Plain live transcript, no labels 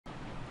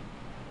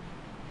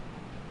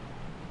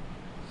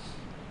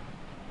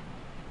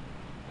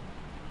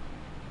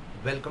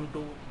Welcome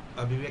to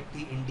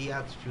Abhivyakti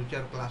India's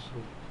Future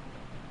Classroom.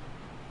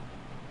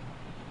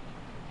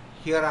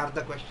 Here are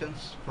the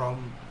questions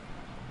from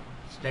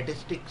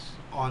statistics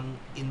on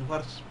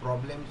inverse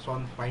problems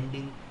on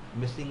finding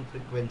missing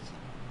frequency.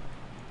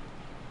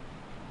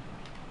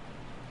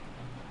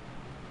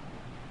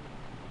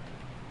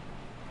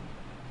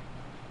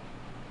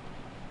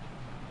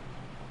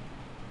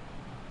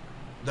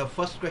 The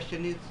first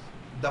question is,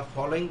 the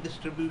following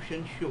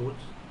distribution shows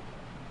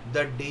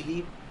the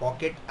daily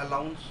pocket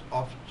allowance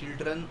of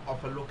children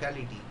of a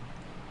locality.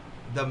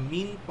 The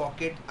mean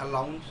pocket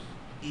allowance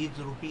is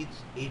rupees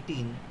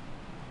 18.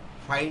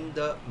 Find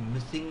the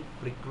missing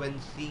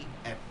frequency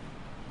F.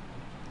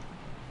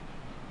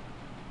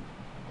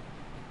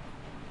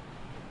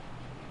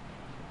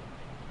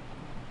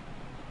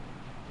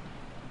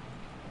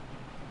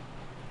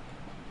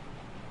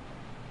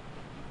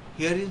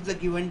 Here is the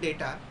given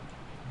data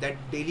that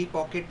daily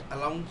pocket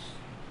allowance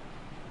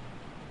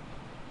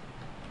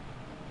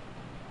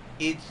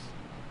is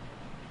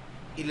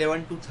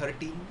 11 to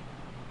 13,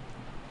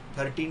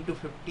 13 to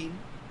 15,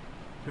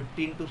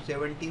 15 to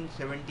 17,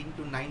 17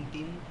 to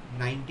 19,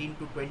 19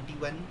 to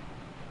 21,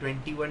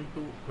 21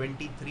 to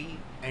 23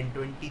 and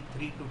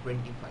 23 to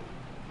 25.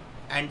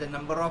 And the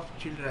number of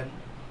children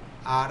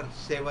are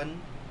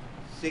 7,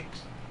 6,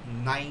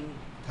 9,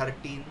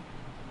 13,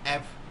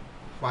 F,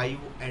 5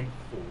 and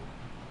 4.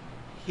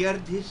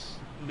 Here this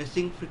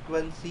missing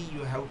frequency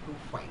you have to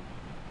find.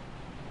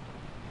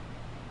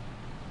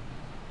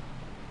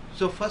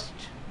 So first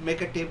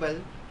make a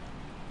table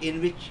in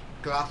which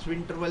class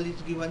interval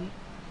is given,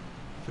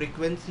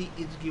 frequency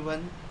is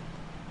given,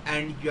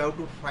 and you have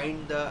to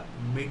find the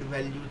mid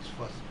values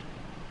first.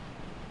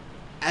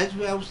 As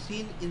we have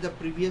seen in the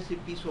previous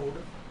episode,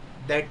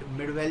 that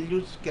mid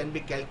values can be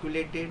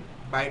calculated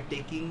by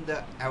taking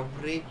the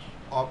average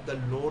of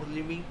the lower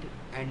limit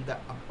and the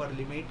upper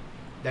limit,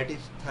 that is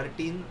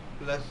 13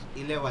 plus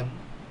 11,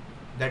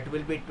 that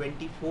will be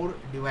 24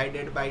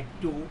 divided by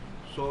 2,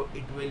 so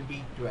it will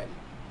be 12.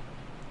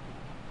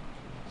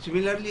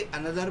 Similarly,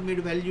 another mid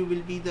value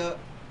will be the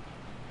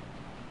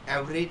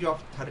average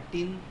of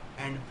 13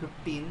 and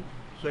 15,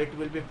 so it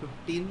will be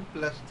 15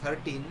 plus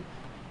 13,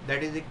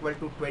 that is equal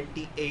to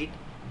 28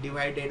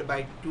 divided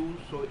by 2,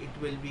 so it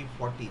will be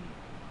 14.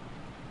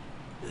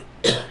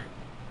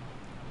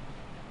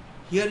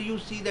 Here you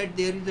see that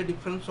there is a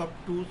difference of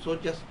 2, so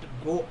just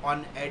go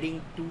on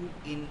adding 2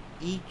 in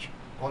each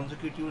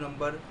consecutive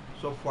number.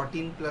 So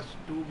 14 plus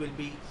 2 will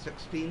be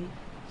 16,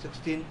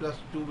 16 plus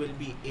 2 will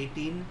be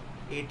 18,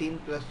 18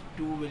 plus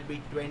 2 will be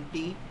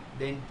 20,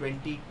 then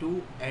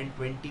 22 and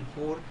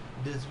 24.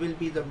 This will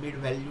be the mid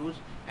values,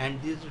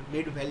 and these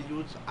mid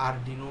values are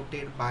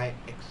denoted by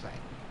xi.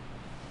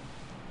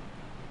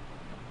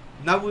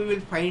 Now we will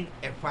find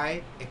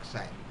Fi xi,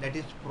 that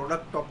is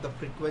product of the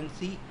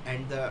frequency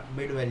and the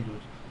mid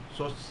values.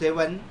 So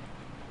 7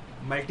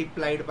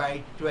 multiplied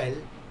by 12,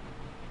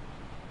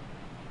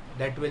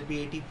 that will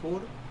be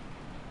 84.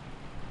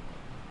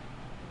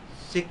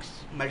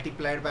 6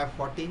 multiplied by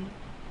 14,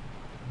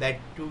 that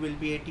too will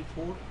be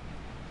 84.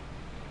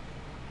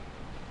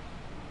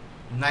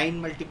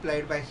 9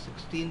 multiplied by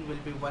 16 will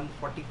be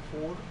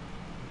 144.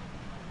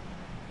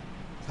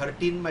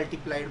 13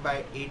 multiplied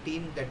by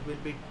 18, that will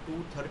be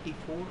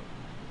 234.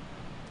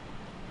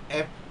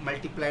 F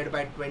multiplied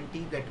by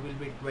 20, that will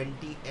be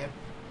 20F.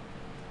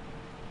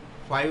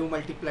 5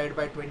 multiplied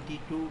by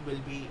 22 will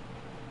be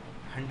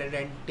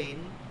 110.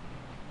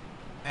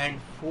 And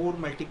 4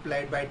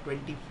 multiplied by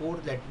 24,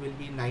 that will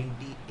be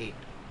 98.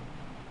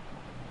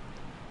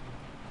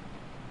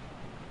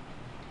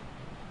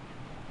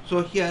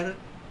 So here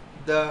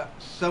the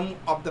sum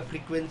of the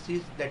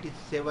frequencies, that is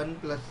 7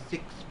 plus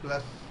 6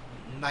 plus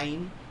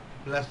 9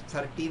 plus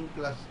 13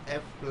 plus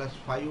F plus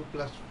 5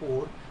 plus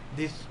 4,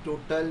 this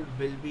total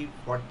will be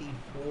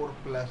 44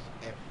 plus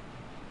F.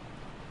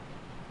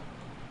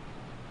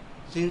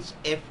 Since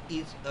F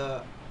is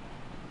a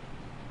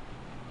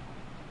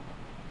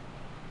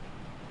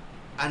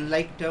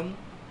unlike term,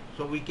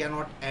 so we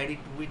cannot add it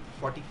with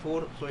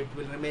 44, so it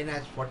will remain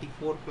as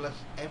 44 plus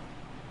F.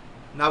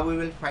 Now we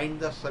will find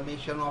the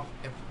summation of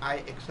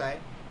Fi xi.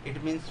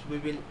 It means we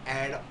will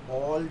add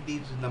all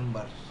these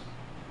numbers,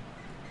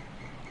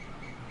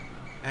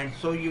 and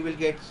so you will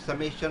get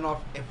summation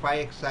of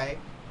Fi xi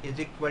is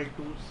equal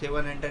to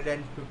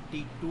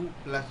 752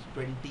 plus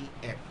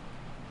 20F.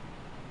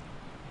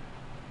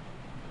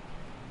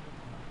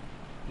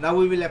 Now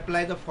we will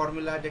apply the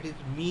formula, that is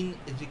mean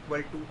is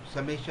equal to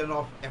summation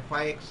of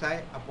Fi xi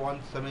upon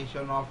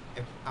summation of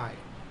Fi.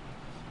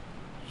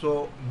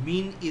 So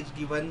mean is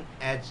given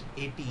as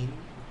 18.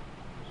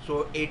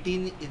 So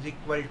 18 is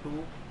equal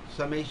to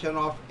summation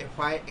of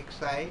Fi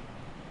xi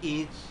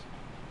is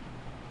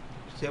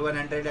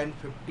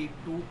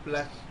 752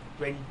 plus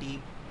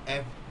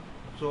 20F.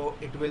 So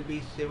it will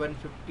be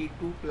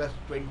 752 plus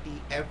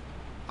 20F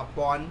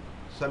upon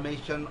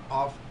summation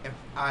of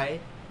Fi,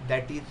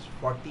 that is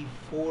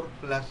 44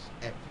 plus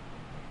F.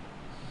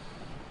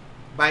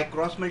 By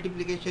cross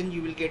multiplication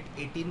you will get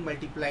 18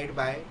 multiplied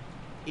by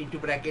into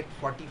bracket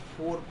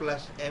 44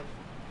 plus F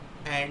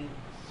and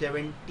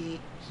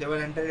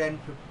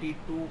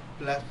 752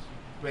 plus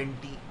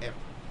 20f.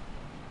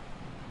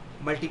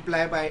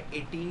 Multiply by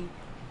 80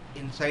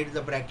 inside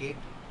the bracket,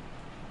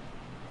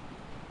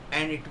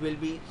 and it will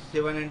be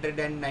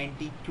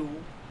 792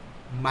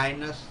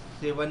 minus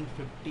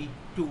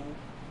 752.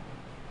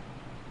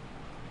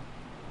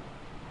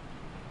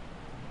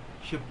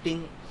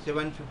 Shifting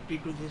 750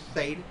 to this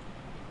side,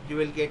 you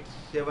will get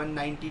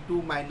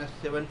 792 minus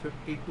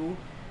 752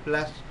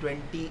 plus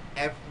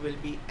 20f will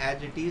be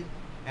as it is,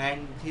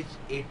 and this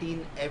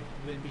 18f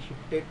will be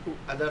shifted to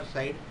other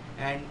side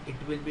and it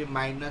will be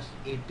minus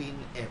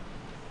 18f.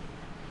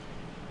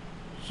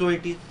 So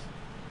it is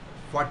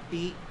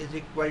 40 is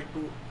equal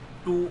to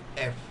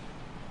 2f,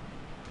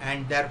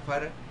 and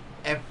therefore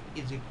f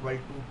is equal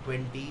to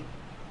 20,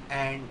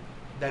 and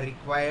the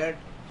required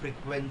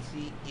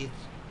frequency is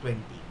 20.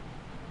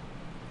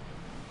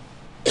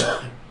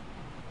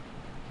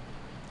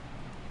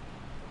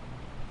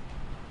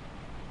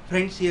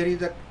 Friends, here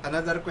is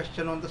another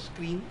question on the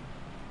screen.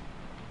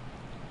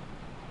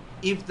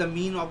 If the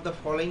mean of the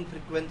following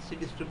frequency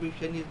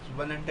distribution is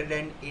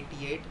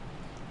 188,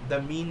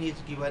 the mean is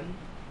given,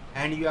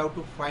 and you have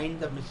to find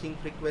the missing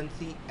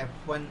frequency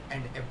f1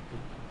 and f2.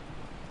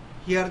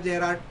 Here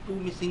there are two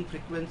missing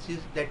frequencies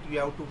that you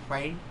have to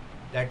find,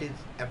 that is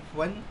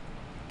f1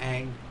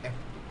 and f2.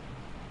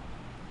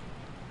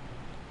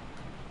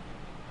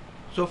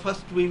 So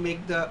first we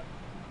make the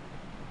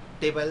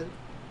table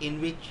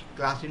in which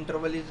class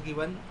interval is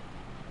given,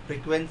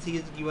 frequency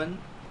is given.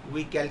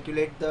 We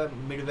calculate the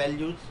mid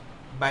values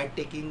by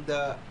taking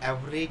the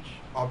average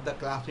of the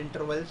class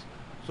intervals.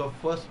 So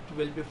first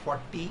will be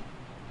 40,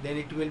 then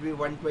it will be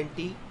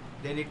 120,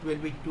 then it will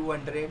be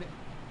 200,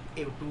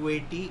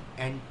 280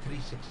 and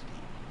 360.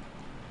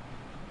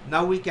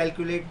 Now we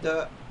calculate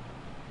the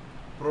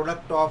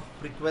product of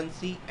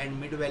frequency and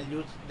mid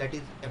values, that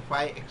is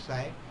fi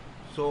xi.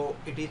 So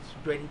it is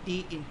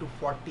 20 into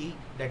 40,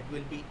 that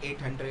will be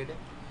 800.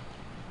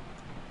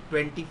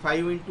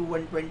 25 into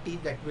 120,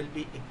 that will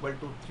be equal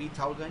to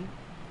 3000.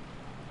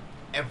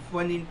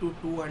 f1 into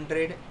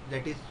 200,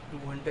 that is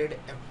 200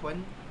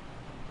 f1.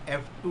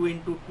 f2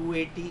 into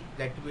 280,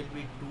 that will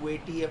be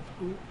 280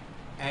 f2,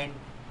 and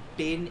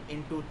 10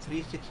 into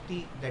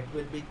 360, that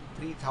will be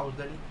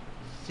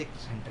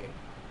 3600.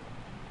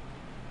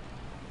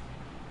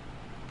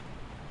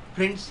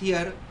 Friends,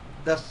 here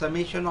the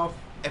summation of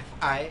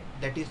fi,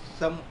 that is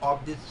sum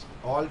of this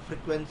all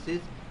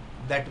frequencies,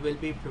 that will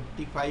be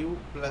 55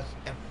 plus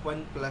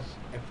f1 plus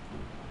f2.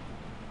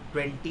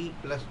 20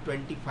 plus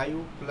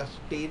 25 plus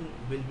 10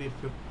 will be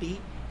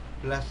 50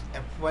 plus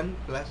f1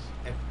 plus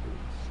f2,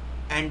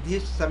 and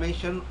this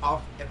summation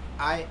of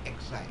fi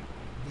xi,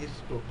 this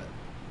total,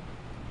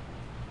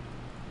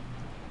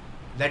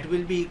 that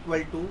will be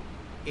equal to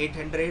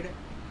 800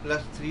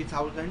 plus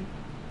 3000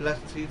 plus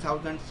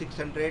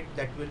 3600,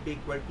 that will be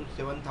equal to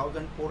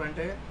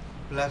 7400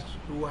 plus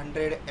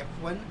 200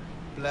 f1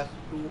 plus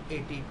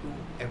 282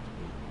 f2.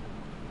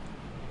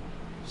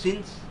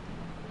 Since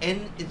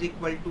n is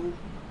equal to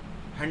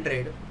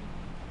 100,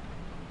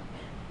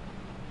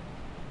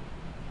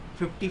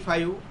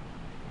 55,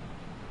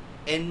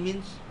 n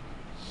means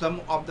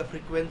sum of the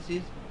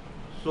frequencies,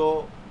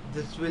 so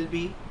this will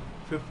be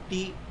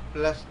 50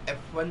 plus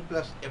f1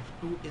 plus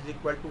f2 is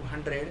equal to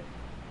 100.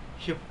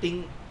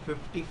 Shifting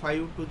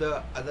 55 to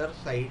the other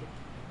side,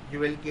 you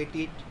will get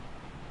it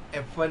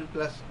f1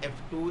 plus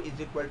f2 is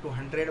equal to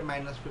 100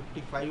 minus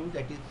 55,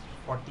 that is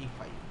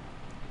 45.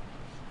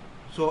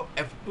 So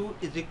f2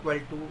 is equal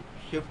to,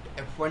 shift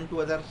f1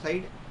 to other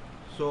side,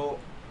 so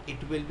it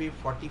will be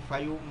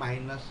 45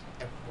 minus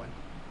f1.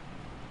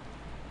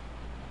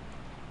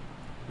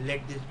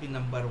 Let this be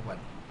number 1.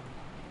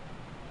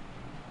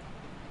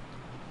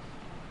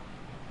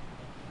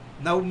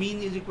 Now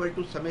mean is equal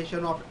to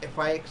summation of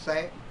fi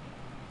xi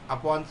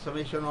upon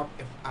summation of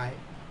fi.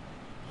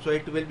 So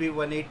it will be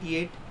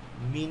 188.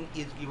 Mean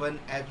is given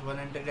as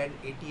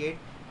 188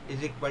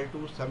 is equal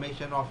to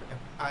summation of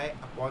fi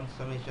upon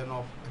summation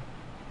of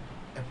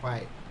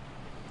fi.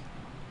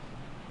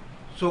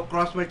 So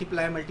cross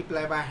multiply by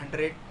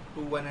 100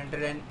 to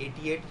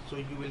 188. So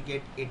you will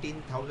get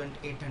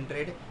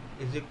 18,800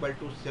 is equal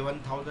to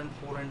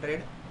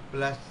 7,400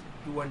 plus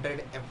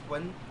 200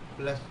 f1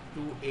 plus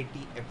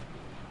 280 f2.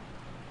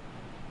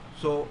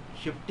 So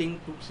shifting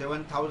to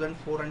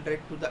 7,400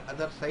 to the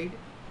other side,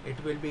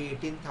 it will be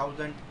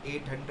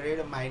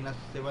 18,800 minus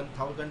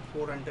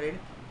 7,400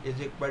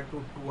 is equal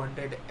to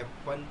 200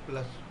 f1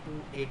 plus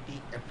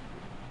 280 f2.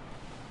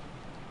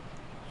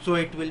 So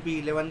it will be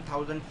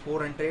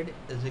 11,400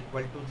 is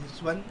equal to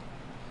this one.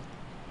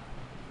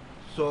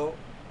 So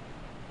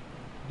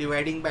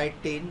dividing by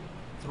 10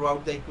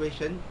 throughout the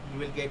equation, you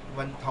will get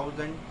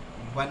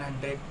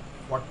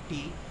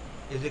 1,140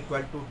 is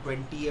equal to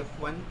 20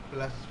 f1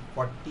 plus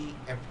 40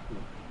 f2,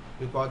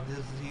 because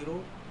this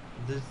 0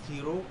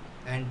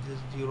 and this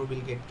 0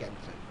 will get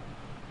cancelled.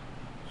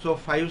 So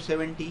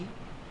 570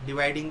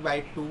 dividing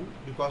by 2,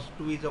 because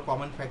 2 is a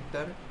common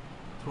factor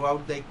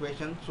throughout the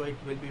equation, so it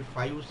will be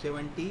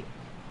 570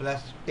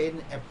 plus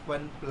 10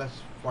 f1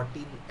 plus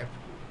 14 f2.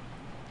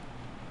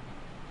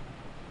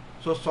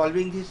 So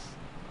solving this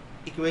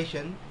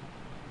equation,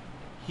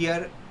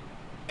 here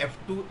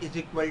f2 is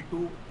equal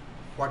to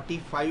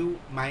 45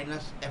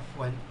 minus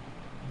f1,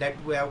 that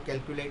we have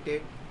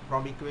calculated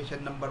from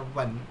equation number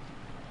 1.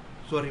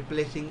 So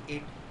replacing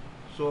it,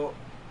 so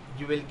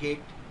you will get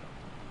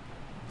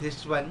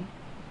this one.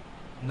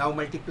 Now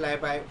multiply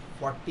by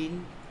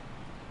 14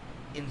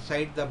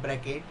 inside the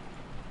bracket,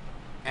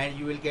 and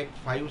you will get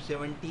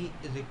 570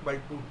 is equal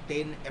to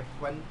 10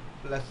 f1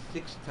 plus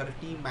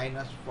 630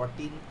 minus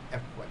 14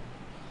 f1.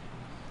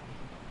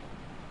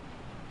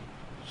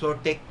 So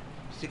take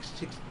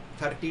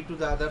 630 to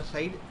the other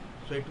side,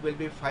 so it will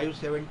be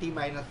 570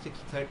 minus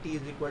 630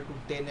 is equal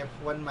to 10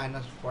 f1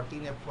 minus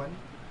 14 f1.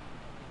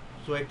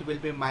 So it will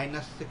be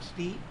minus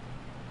 60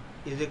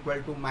 is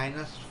equal to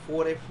minus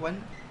 4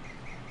 f1.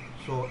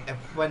 So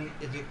f1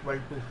 is equal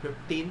to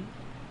 15.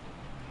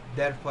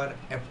 Therefore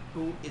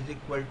f2 is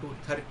equal to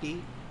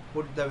 30.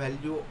 Put the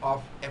value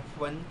of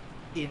f1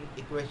 in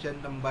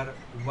equation number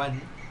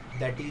 1,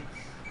 that is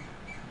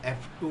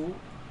f2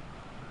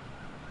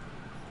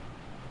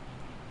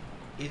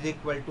 is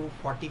equal to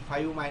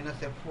 45 minus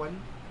f1.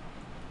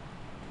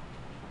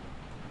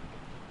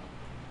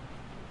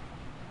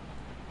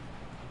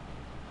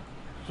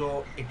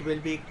 So it will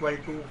be equal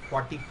to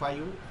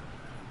 45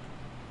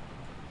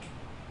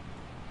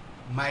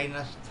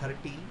 minus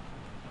 30,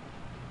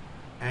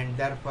 and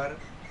therefore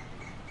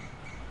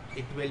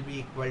it will be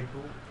equal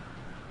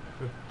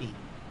to 15.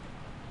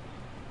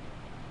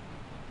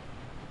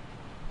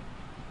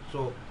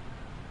 So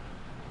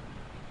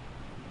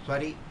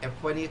sorry,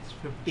 f1 is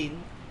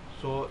 15,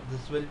 so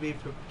this will be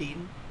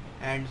 15,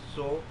 and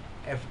so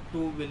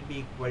f2 will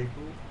be equal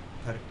to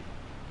 30.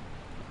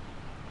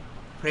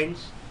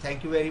 Friends,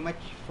 thank you very much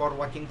for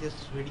watching this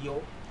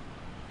video.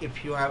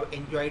 If you have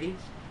enjoyed it,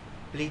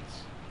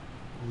 please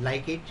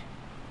like it,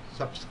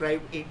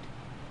 subscribe it,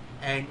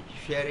 and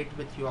share it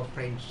with your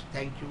friends.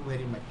 Thank you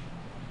very much.